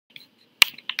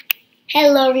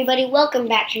Hello everybody, welcome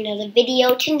back to another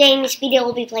video. Today in this video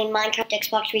we'll be playing Minecraft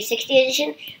Xbox 360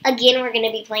 Edition. Again, we're going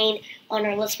to be playing on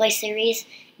our Let's Play series,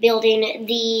 building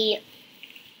the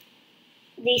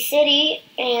city,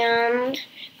 and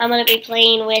I'm going to be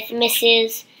playing with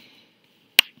Mrs.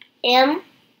 M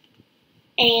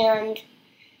and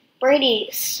Brady.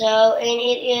 It's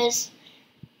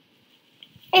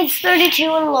 32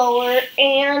 and lower,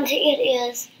 and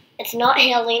it's not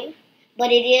hailing. But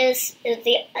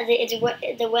the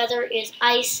weather is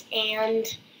ice and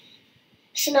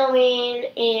snowing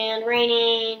and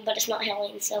raining, but it's not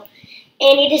hailing. So,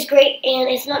 and it is great, and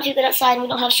it's not too good outside. And we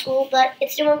don't have school, but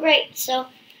it's doing great. So,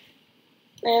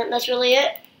 and that's really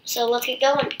it. So let's get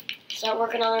going. Start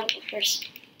working on first.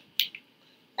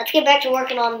 Let's get back to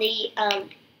working on the. I'm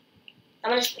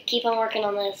gonna keep on working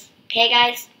on this. Okay,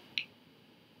 guys.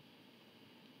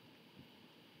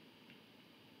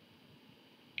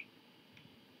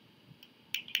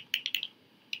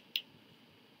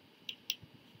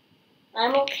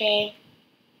 I'm okay.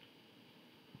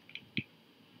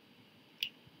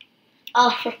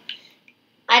 Oh,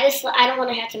 I don't want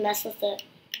to have to mess with it.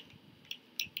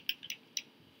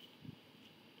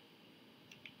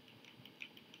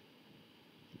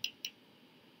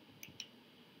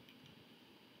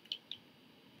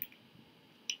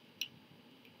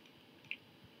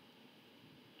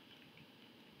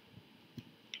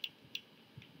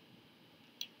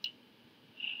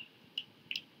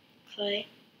 Okay.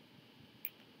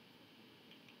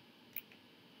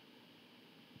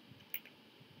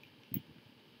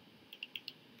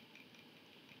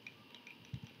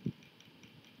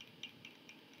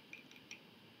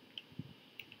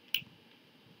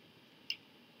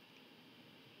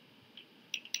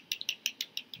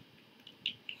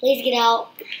 Please get out.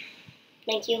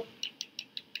 Thank you.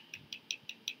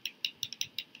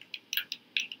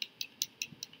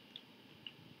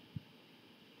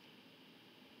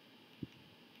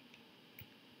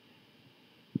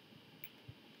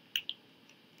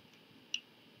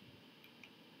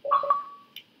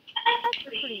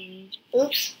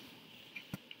 Oops.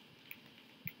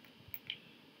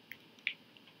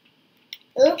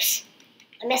 Oops.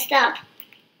 I messed up.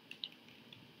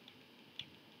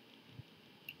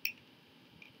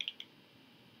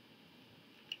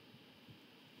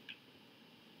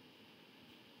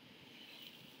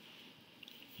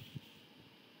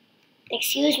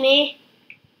 Excuse me.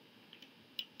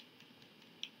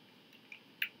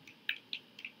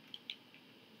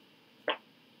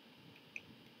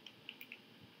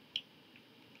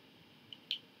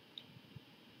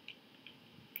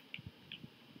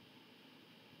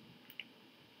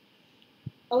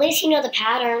 At least you know the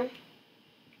pattern.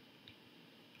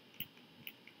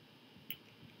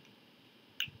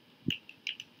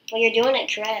 Well, you're doing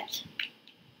it correct.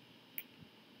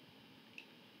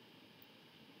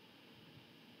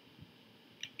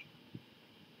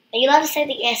 Are you allowed to say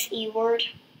the SE word?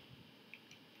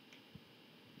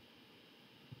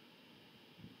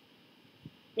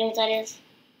 You know what that is?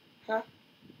 Huh?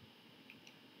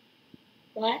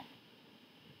 What?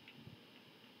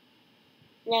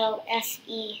 No,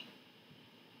 SE.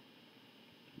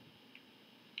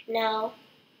 No.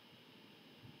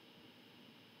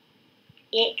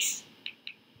 X.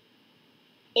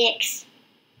 X.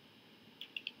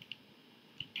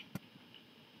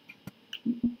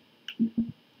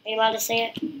 Are you allowed to say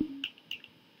it?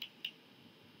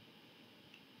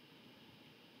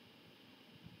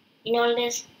 You know what it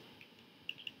is?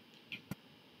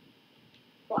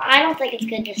 Well, I don't think it's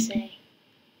good to say.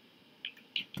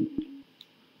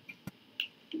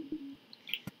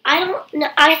 I don't know.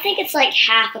 I think it's like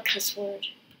half a cuss word.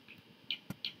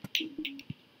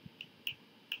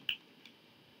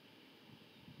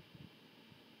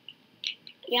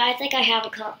 Yeah, I think I have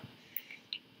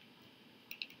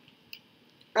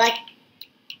like,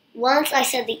 once I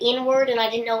said the N word and I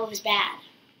didn't know it was bad.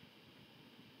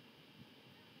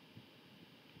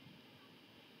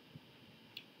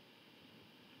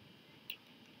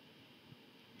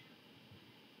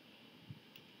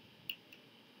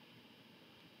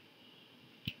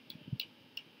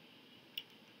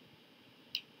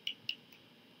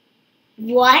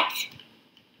 What?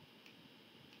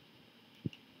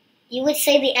 You would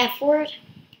say the F word?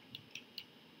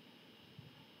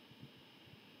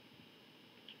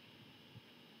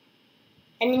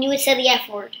 And then you would say the F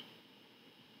word.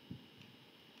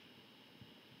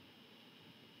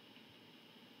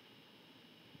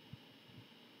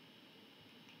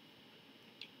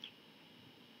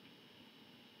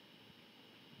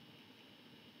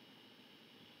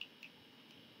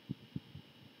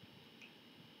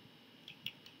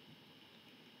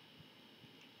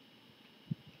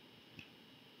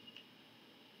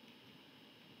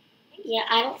 Yeah,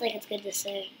 I don't think it's good to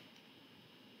say.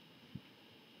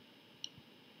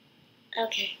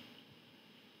 Okay.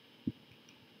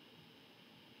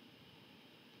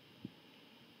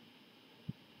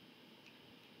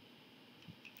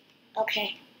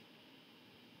 Okay.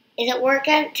 Is it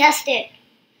working? Test it.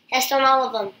 Test on all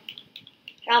of them.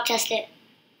 Here, I'll test it.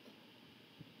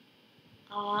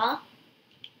 Aw.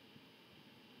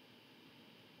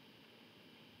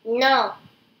 No.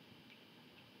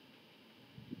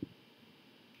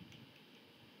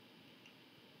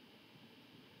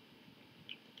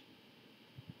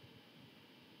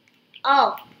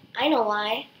 Oh, I know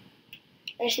why.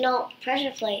 There's no pressure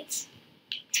plates.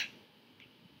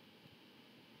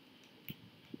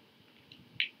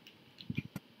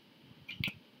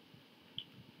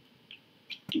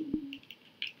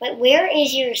 Wait, where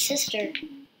is your sister?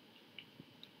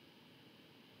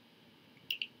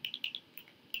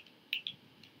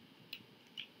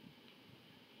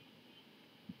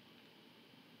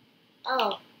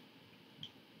 Oh.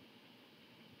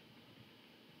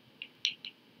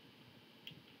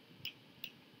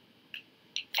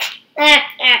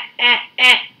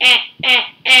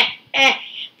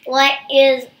 What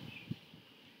is...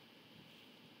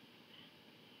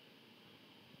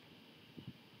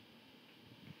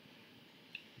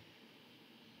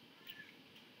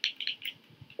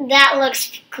 That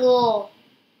looks cool.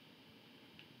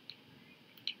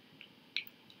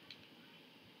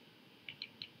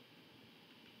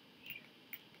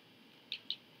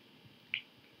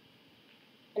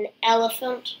 An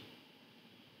elephant.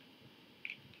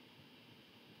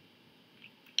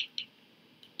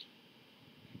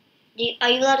 Are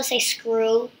you allowed to say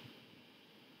screw?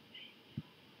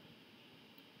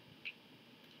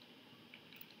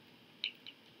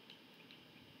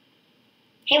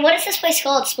 Hey, what is this place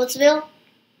called? Splitsville?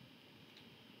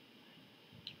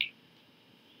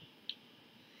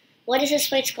 What is this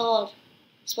place called?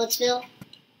 Splitsville?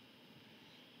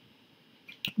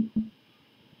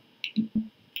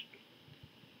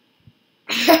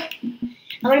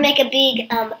 I'm gonna make a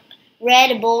big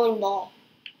red bowling ball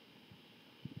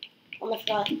on the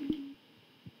front.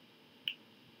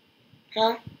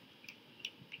 Huh?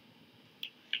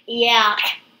 Yeah.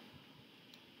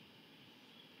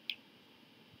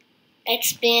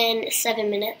 It's been 7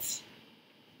 minutes.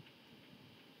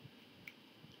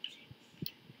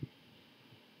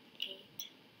 8.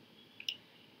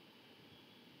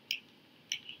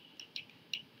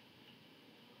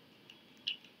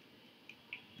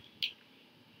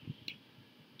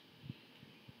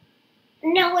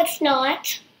 No, it's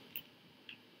not.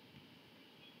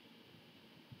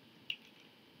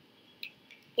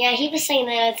 Yeah, he was saying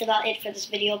that that's about it for this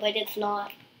video, but it's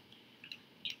not.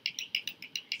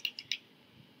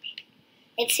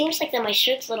 It seems like that my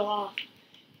shirt's a little off,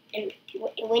 and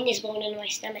wind is blowing into my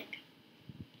stomach.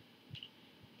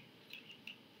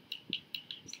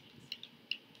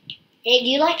 Hey, do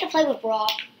you like to play with Brock?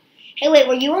 Hey, wait,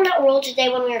 were you on that world today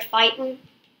when we were fighting?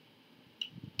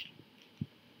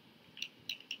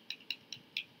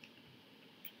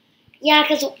 Yeah,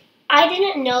 because I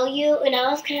didn't know you, and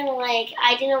I was kind of like,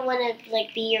 I didn't want to,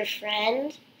 like, be your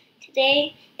friend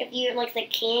today, if you're, like, the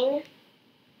king.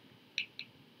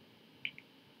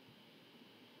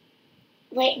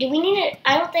 Wait, do we need to,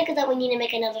 I don't think that we need to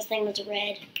make another thing that's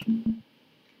red. I'm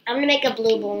going to make a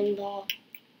blue bowling ball.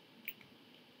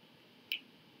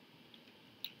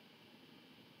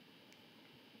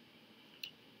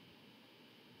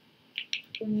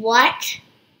 What?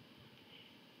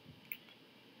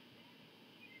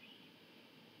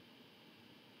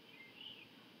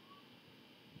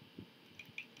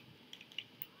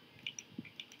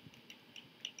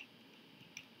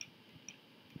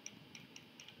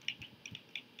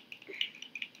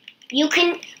 You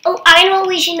can, oh, I know what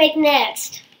we should make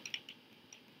next.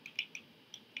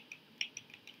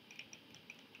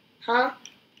 Huh?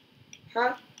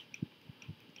 Huh?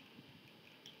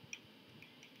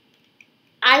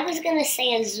 I was going to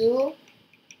say a zoo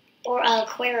or an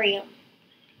aquarium.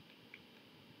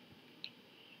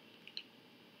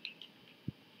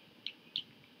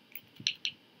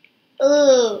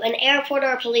 Ooh, an airport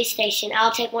or a police station.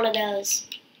 I'll take one of those.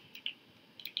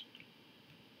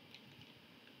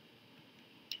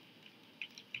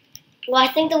 Well, I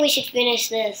think that we should finish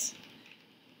this.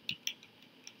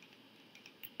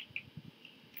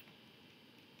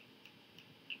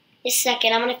 Just a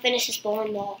second, I'm going to finish this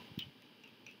bowling ball.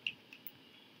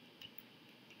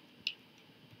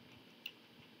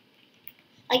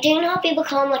 Like, do you know how people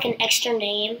call them, like, an extra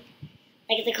name?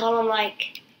 Like, if they call them,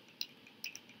 like,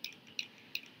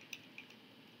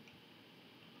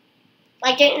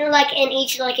 don't you know, like, in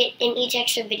each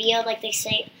extra video, like, they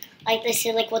say, like they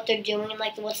say like what they're doing,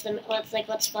 like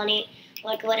what's funny,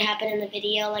 like what happened in the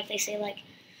video. Like they say like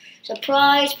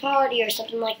surprise party or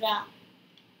something like that.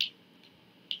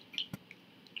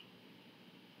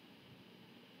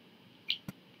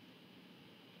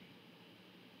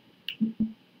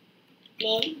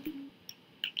 Name?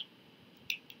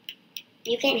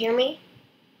 You can't hear me?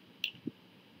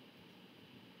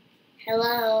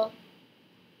 Hello?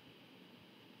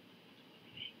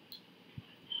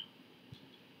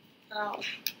 Oh.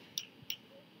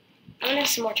 I'm gonna have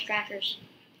some more crackers.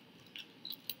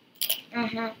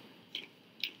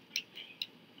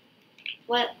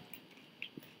 What?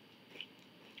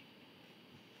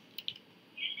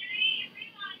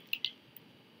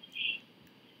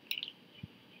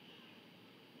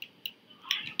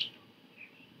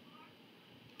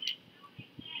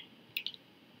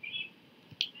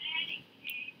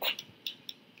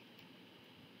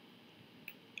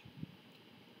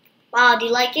 Wow, do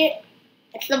you like it?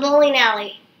 It's the bowling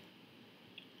alley.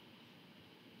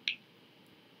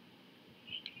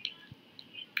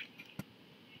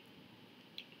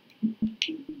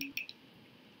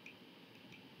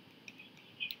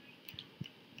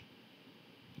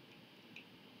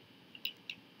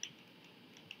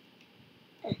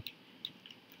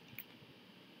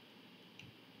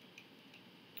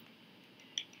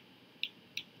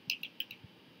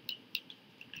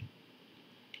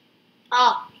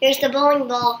 Oh, here's the bowling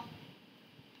ball.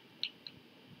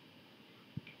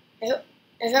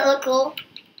 Does that look cool?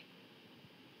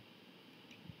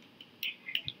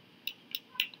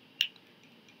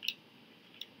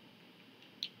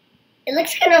 It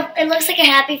looks like a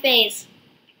happy face.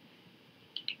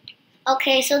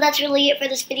 Okay, so that's really it for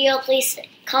this video. Please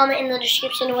comment in the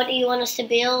description what do you want us to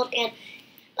build and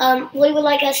what you would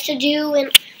like us to do,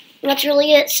 and that's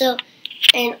really it. So,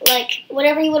 and like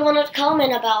whatever you would want to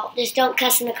comment about, just don't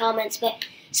cuss in the comments. But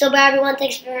so bye everyone,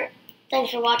 thanks for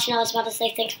watching. I was about to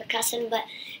say thanks for cussing, but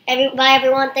bye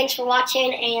everyone, thanks for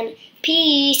watching, and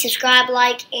peace. Subscribe,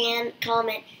 like, and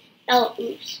comment. Oh,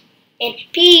 oops, and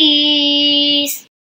peace.